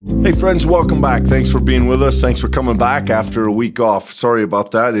Hey friends, welcome back. Thanks for being with us. Thanks for coming back after a week off. Sorry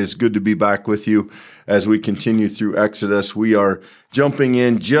about that. It's good to be back with you as we continue through Exodus. We are jumping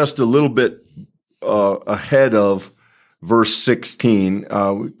in just a little bit ahead of verse 16.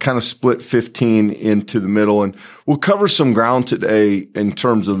 We kind of split 15 into the middle, and we'll cover some ground today in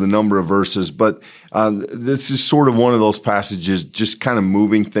terms of the number of verses, but this is sort of one of those passages just kind of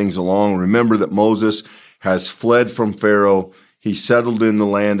moving things along. Remember that Moses has fled from Pharaoh. He settled in the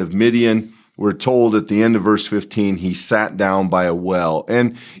land of Midian. We're told at the end of verse 15, he sat down by a well.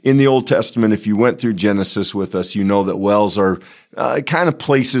 And in the Old Testament, if you went through Genesis with us, you know that wells are kind of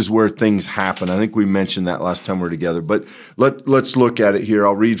places where things happen. I think we mentioned that last time we were together, but let's look at it here.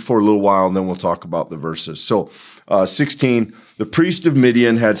 I'll read for a little while and then we'll talk about the verses. So 16, the priest of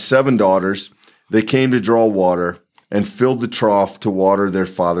Midian had 7 daughters. They came to draw water and filled the trough to water their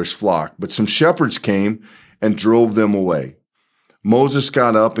father's flock. But some shepherds came and drove them away. Moses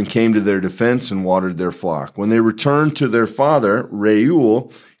got up and came to their defense and watered their flock. When they returned to their father,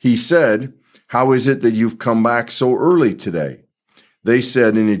 Reuel, he said, "How is it that you've come back so early today?" They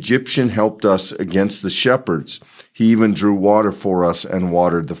said, "An Egyptian helped us against the shepherds. He even drew water for us and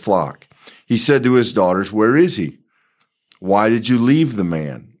watered the flock." He said to his daughters, "Where is he? Why did you leave the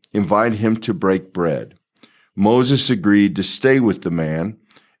man? Invite him to break bread." Moses agreed to stay with the man,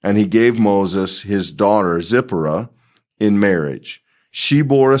 and he gave Moses his daughter Zipporah in marriage. She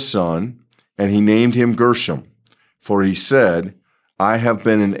bore a son, and he named him Gershom, for he said, "I have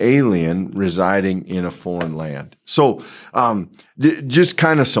been an alien residing in a foreign land." So just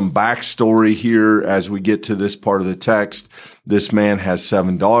kind of some backstory here as we get to this part of the text. This man has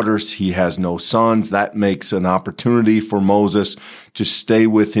 7 daughters. He has no sons. That makes an opportunity for Moses to stay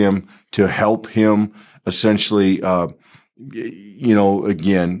with him, to help him essentially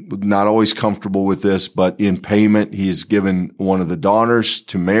again, not always comfortable with this, but in payment, he's given one of the daughters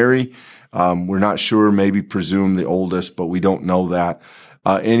to marry. We're not sure, maybe presume the oldest, but we don't know that.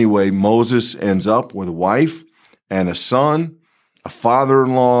 Anyway, Moses ends up with a wife and a son, a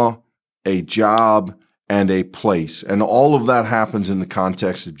father-in-law, a job, and a place. And all of that happens in the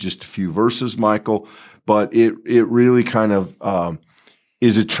context of just a few verses, Michael, but it really kind of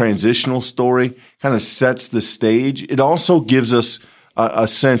is a transitional story, kind of sets the stage. It also gives us a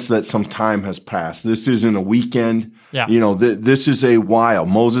sense that some time has passed. This isn't a weekend. Yeah. This is a while.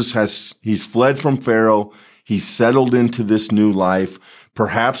 He's fled from Pharaoh. He's settled into this new life.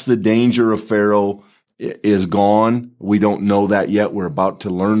 Perhaps the danger of Pharaoh is gone. We don't know that yet. We're about to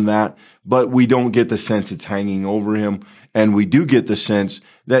learn that, but we don't get the sense it's hanging over him. And we do get the sense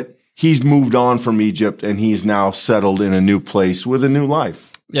that he's moved on from Egypt and he's now settled in a new place with a new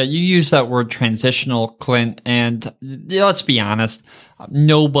life. Yeah, you use that word transitional, Clint, and let's be honest,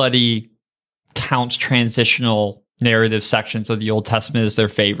 nobody counts transitional narrative sections of the Old Testament as their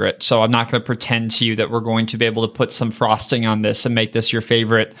favorite. So I'm not going to pretend to you that we're going to be able to put some frosting on this and make this your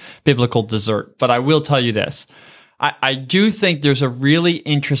favorite biblical dessert. But I will tell you this. I do think there's a really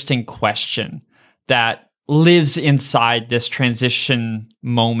interesting question that lives inside this transition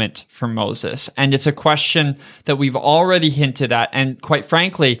moment for Moses. And it's a question that we've already hinted at. And quite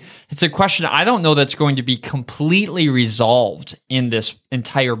frankly, it's a question I don't know that's going to be completely resolved in this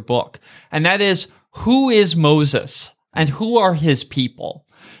entire book. And that is, who is Moses and who are his people?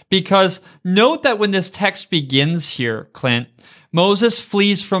 Because note that when this text begins here, Clint, Moses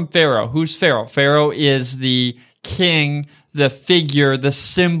flees from Pharaoh. Who's Pharaoh? Pharaoh is the king, the figure, the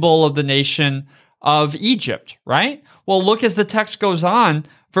symbol of the nation of Egypt, right? Well, look as the text goes on,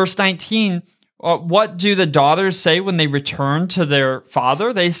 verse 19, what do the daughters say when they return to their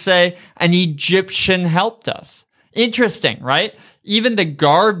father? They say, "An Egyptian helped us." Interesting, right? Even the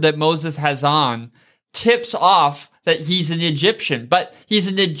garb that Moses has on tips off that he's an Egyptian, but he's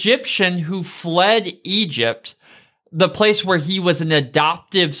an Egyptian who fled Egypt, the place where he was an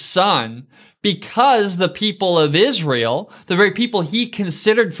adoptive son, because the people of Israel, the very people he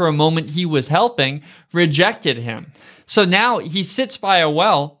considered for a moment he was helping, rejected him. So now he sits by a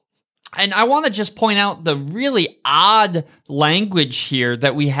well. And I want to just point out the really odd language here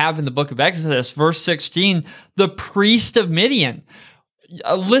that we have in the book of Exodus, verse 16, the priest of Midian.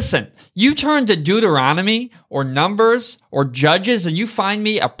 Listen, you turn to Deuteronomy or Numbers or Judges and you find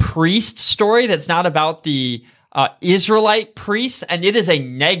me a priest story that's not about the Israelite priests, and it is a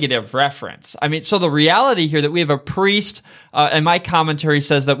negative reference. I mean, so the reality here that we have a priest, and my commentary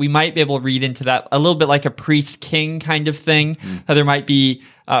says that we might be able to read into that a little bit like a priest-king kind of thing. There might be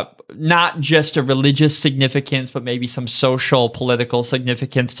not just a religious significance, but maybe some social, political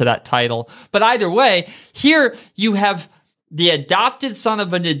significance to that title. But either way, here you have the adopted son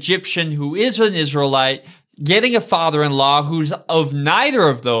of an Egyptian who is an Israelite, getting a father-in-law who's of neither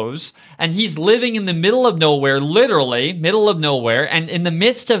of those, and he's living in the middle of nowhere, literally middle of nowhere. And in the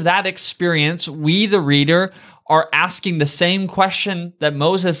midst of that experience, we, the reader, are asking the same question that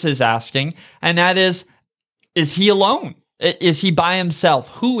Moses is asking, and that is he alone? Is he by himself?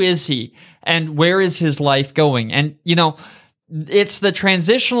 Who is he? And where is his life going? And, it's the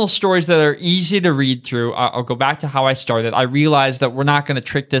transitional stories that are easy to read through. I'll go back to how I started. I realize that we're not going to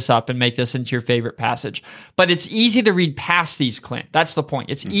trick this up and make this into your favorite passage, but it's easy to read past these, Clint. That's the point.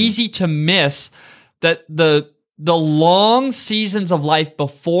 It's easy to miss that the long seasons of life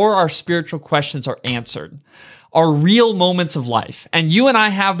before our spiritual questions are answered are real moments of life. And you and I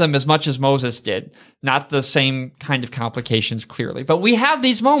have them as much as Moses did. Not the same kind of complications, clearly. But we have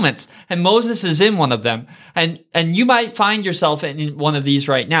these moments, and Moses is in one of them. And you might find yourself in one of these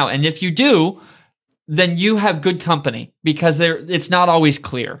right now. And if you do, then you have good company, because it's not always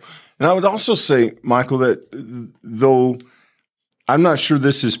clear. And I would also say, Michael, that though I'm not sure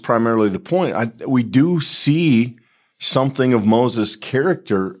this is primarily the point, we do see something of Moses'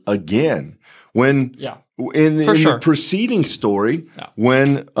 character again. When in the preceding story,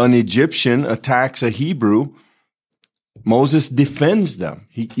 when an Egyptian attacks a Hebrew, Moses defends them.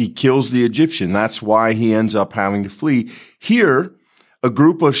 He kills the Egyptian. That's why he ends up having to flee. Here, a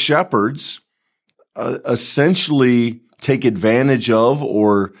group of shepherds essentially take advantage of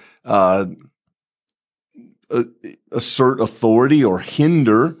or assert authority or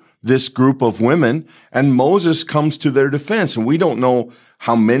hinder this group of women, and Moses comes to their defense. And we don't know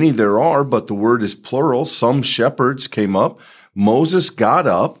how many there are, but the word is plural. Some shepherds came up. Moses got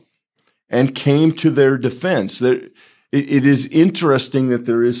up and came to their defense. It is interesting that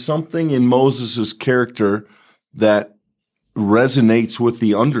there is something in Moses' character that resonates with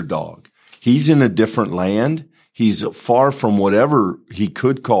the underdog. He's in a different land. He's far from whatever he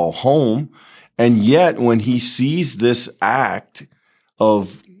could call home. And yet, when he sees this act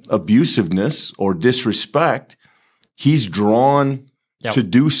of abusiveness or disrespect, he's drawn to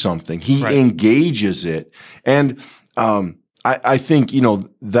do something. He engages it. And I think,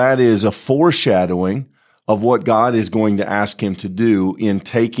 that is a foreshadowing of what God is going to ask him to do in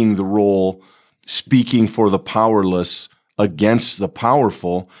taking the role, speaking for the powerless against the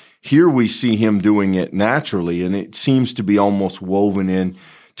powerful. Here we see him doing it naturally, and it seems to be almost woven in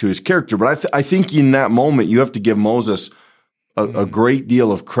to his character. But I think in that moment, you have to give Moses a great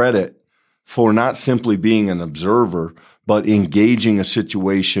deal of credit for not simply being an observer, but engaging a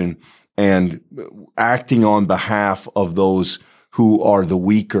situation and acting on behalf of those who are the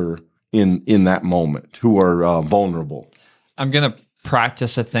weaker in that moment, who are vulnerable. I'm going to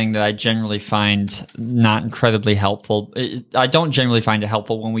practice a thing that I generally find not incredibly helpful. I don't generally find it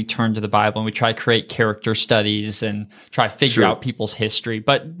helpful when we turn to the Bible and we try to create character studies and try to figure out people's history.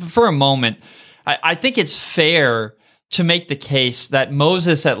 But for a moment, I think it's fair to make the case that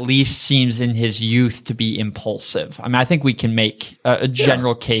Moses at least seems in his youth to be impulsive. I mean, I think we can make a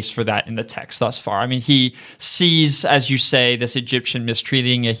general case for that in the text thus far. I mean, he sees, as you say, this Egyptian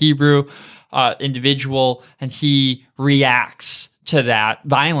mistreating a Hebrew individual, and he reacts to that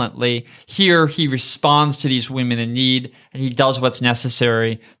violently. Here, he responds to these women in need, and he does what's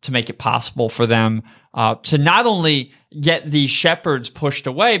necessary to make it possible for them to not only get these shepherds pushed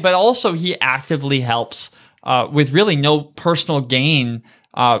away, but also he actively helps with really no personal gain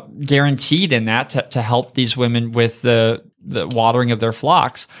guaranteed in that to help these women with the watering of their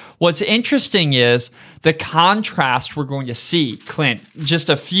flocks. What's interesting is the contrast we're going to see, Clint, just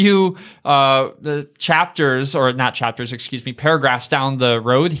a few paragraphs down the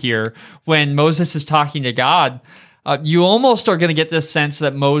road here, when Moses is talking to God. You almost are going to get this sense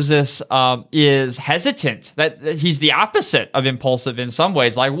that Moses is hesitant, that he's the opposite of impulsive in some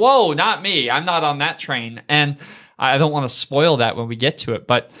ways, like, whoa, not me, I'm not on that train. And I don't want to spoil that when we get to it,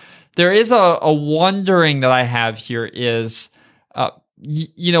 but there is a wondering that I have here is,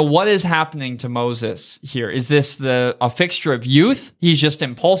 what is happening to Moses here? Is this a fixture of youth? He's just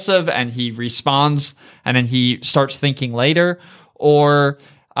impulsive and he responds and then he starts thinking later? Or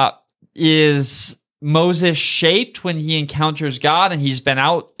is Moses shaped when he encounters God and he's been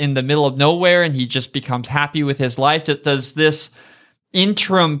out in the middle of nowhere and he just becomes happy with his life? Does this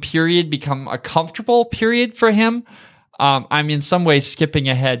interim period become a comfortable period for him? I'm in some ways skipping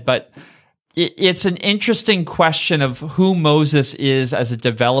ahead, but it's an interesting question of who Moses is as a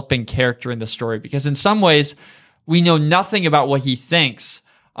developing character in the story, because in some ways we know nothing about what he thinks,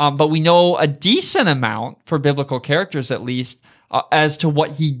 but we know a decent amount, for biblical characters at least, as to what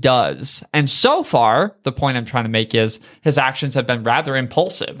he does. And so far, the point I'm trying to make is his actions have been rather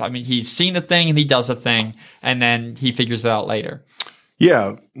impulsive. I mean, he's seen a thing and he does a thing, and then he figures it out later.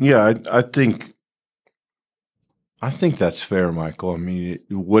 Yeah. I think I think that's fair, Michael. I mean,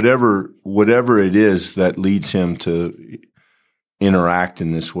 whatever it is that leads him to interact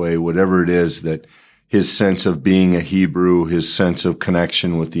in this way, whatever it is that his sense of being a Hebrew, his sense of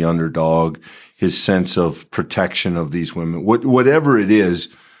connection with the underdog, his sense of protection of these women, whatever it is,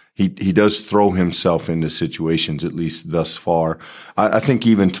 he does throw himself into situations, at least thus far. I think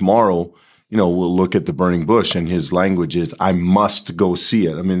even tomorrow, we'll look at the burning bush and his language is, I must go see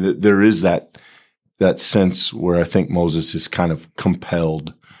it. I mean, there is that sense where I think Moses is kind of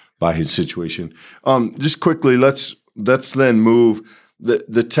compelled by his situation. Just quickly, let's then move.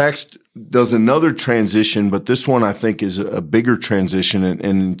 The text does another transition, but this one I think is a bigger transition, and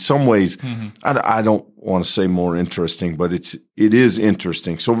in some ways, I don't want to say more interesting, but it is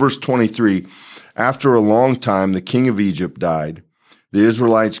interesting. So verse 23, after a long time, the king of Egypt died. The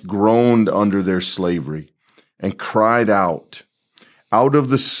Israelites groaned under their slavery and cried out. Out of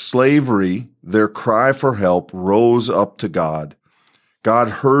the slavery, their cry for help rose up to God. God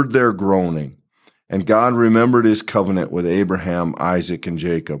heard their groaning, and God remembered his covenant with Abraham, Isaac, and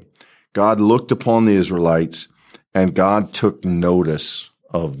Jacob. God looked upon the Israelites, and God took notice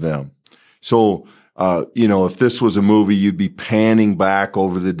of them. So, if this was a movie, you'd be panning back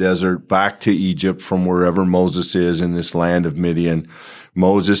over the desert, back to Egypt from wherever Moses is in this land of Midian.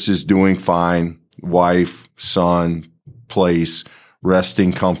 Moses is doing fine, wife, son, place,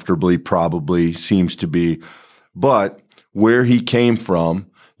 resting comfortably, probably seems to be. But where he came from,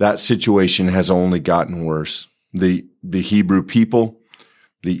 that situation has only gotten worse. The Hebrew people,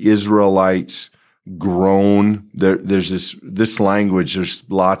 the Israelites groan. There's this language. There's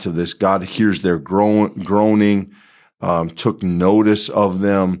lots of this. God hears their groaning, took notice of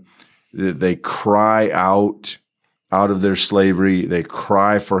them. They cry out of their slavery. They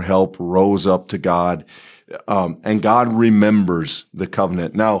cry for help, rose up to God. And God remembers the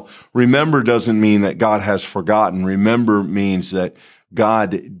covenant. Now, remember doesn't mean that God has forgotten. Remember means that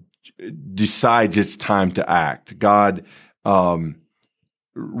God decides it's time to act. God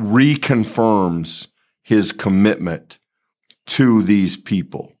reconfirms his commitment to these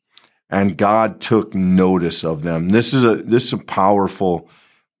people, and God took notice of them. This is a powerful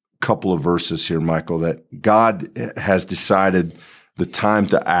couple of verses here, Michael, that God has decided the time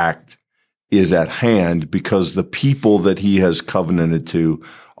to act is at hand because the people that he has covenanted to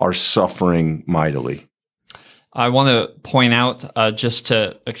are suffering mightily. I want to point out, just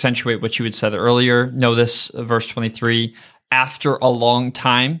to accentuate what you had said earlier, notice verse 23, after a long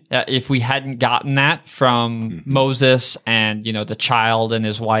time. If we hadn't gotten that from Moses and, the child and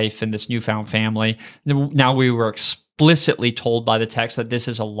his wife and this newfound family, now we were explicitly told by the text that this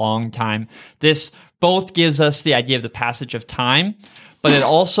is a long time. This both gives us the idea of the passage of time, but it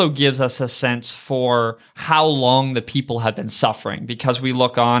also gives us a sense for how long the people have been suffering, because we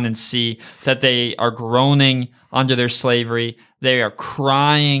look on and see that they are groaning under their slavery. They are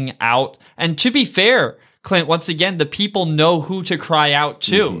crying out. And to be fair, Clint, once again, the people know who to cry out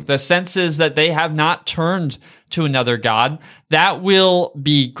to. The sense is that they have not turned to another God. That will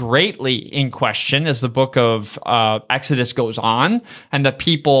be greatly in question as the book of Exodus goes on and the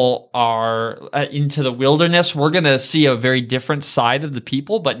people are into the wilderness. We're going to see a very different side of the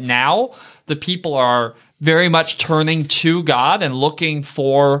people, but now the people are very much turning to God and looking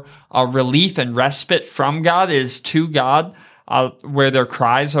for relief and respite from God, is to God. Where their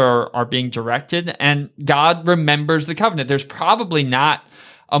cries are being directed, and God remembers the covenant. There's probably not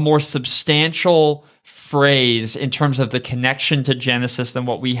a more substantial phrase in terms of the connection to Genesis than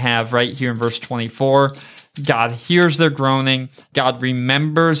what we have right here in verse 24. God hears their groaning. God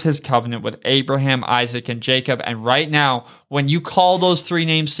remembers his covenant with Abraham, Isaac, and Jacob. And right now, when you call those three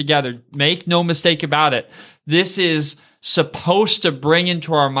names together, make no mistake about it, this is supposed to bring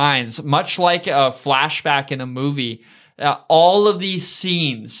into our minds, much like a flashback in a movie, all of these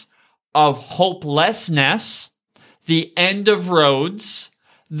scenes of hopelessness, the end of roads,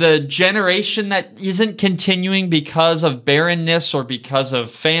 the generation that isn't continuing because of barrenness or because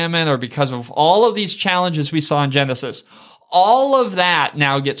of famine or because of all of these challenges we saw in Genesis. All of that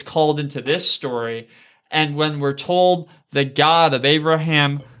now gets called into this story. And when we're told the God of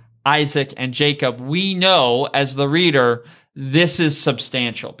Abraham, Isaac, and Jacob, we know as the reader, this is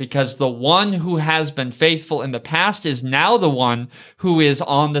substantial because the one who has been faithful in the past is now the one who is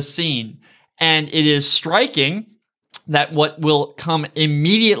on the scene. And it is striking that what will come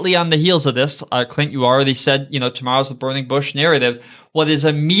immediately on the heels of this, Clint, you already said, tomorrow's the burning bush narrative. What is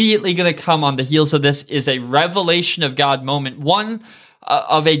immediately going to come on the heels of this is a revelation of God moment, one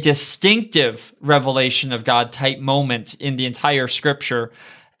of a distinctive revelation of God type moment in the entire scripture.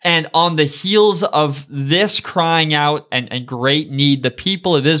 And on the heels of this crying out and great need, the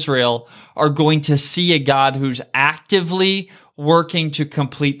people of Israel are going to see a God who's actively working to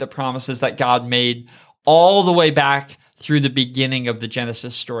complete the promises that God made all the way back through the beginning of the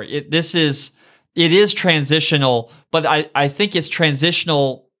Genesis story. It is transitional, but I think it's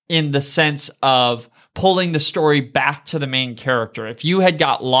transitional in the sense of pulling the story back to the main character. If you had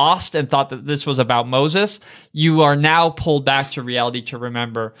got lost and thought that this was about Moses, you are now pulled back to reality to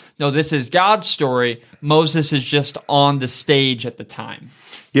remember, no, this is God's story. Moses is just on the stage at the time.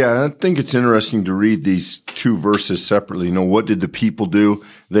 Yeah, I think it's interesting to read these two verses separately. What did the people do?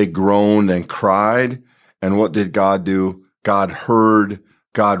 They groaned and cried. And what did God do? God heard,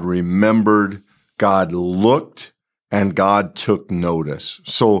 God remembered, God looked, and God took notice.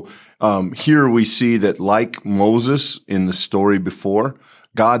 So here we see that, like Moses in the story before,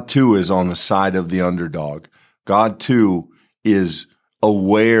 God too is on the side of the underdog. God too is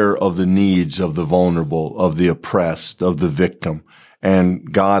aware of the needs of the vulnerable, of the oppressed, of the victim.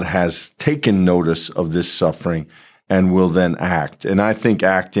 And God has taken notice of this suffering and will then act. And I think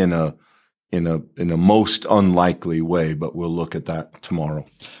act in a most unlikely way, but we'll look at that tomorrow.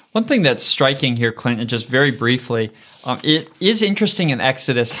 One thing that's striking here, Clinton, just very briefly, it is interesting in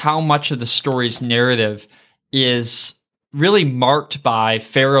Exodus how much of the story's narrative is really marked by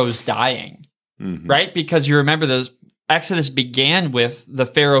Pharaoh's dying, right? Because you remember Exodus began with the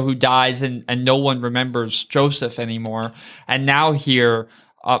Pharaoh who dies and no one remembers Joseph anymore. And now here,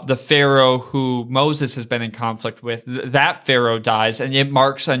 the Pharaoh who Moses has been in conflict with, that Pharaoh dies, and it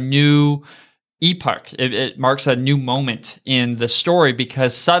marks a new epoch. It marks a new moment in the story,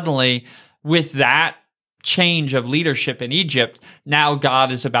 because suddenly with that change of leadership in Egypt, now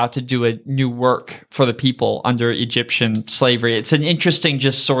God is about to do a new work for the people under Egyptian slavery. It's an interesting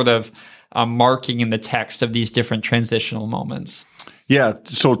just sort of marking in the text of these different transitional moments. Yeah,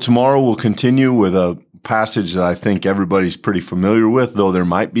 so tomorrow we'll continue with a passage that I think everybody's pretty familiar with, though there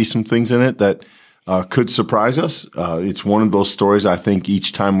might be some things in it that could surprise us. It's one of those stories, I think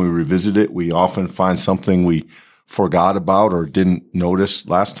each time we revisit it, we often find something we forgot about or didn't notice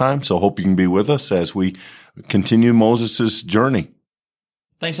last time. So hope you can be with us as we continue Moses' journey.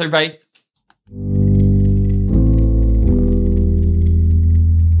 Thanks, everybody.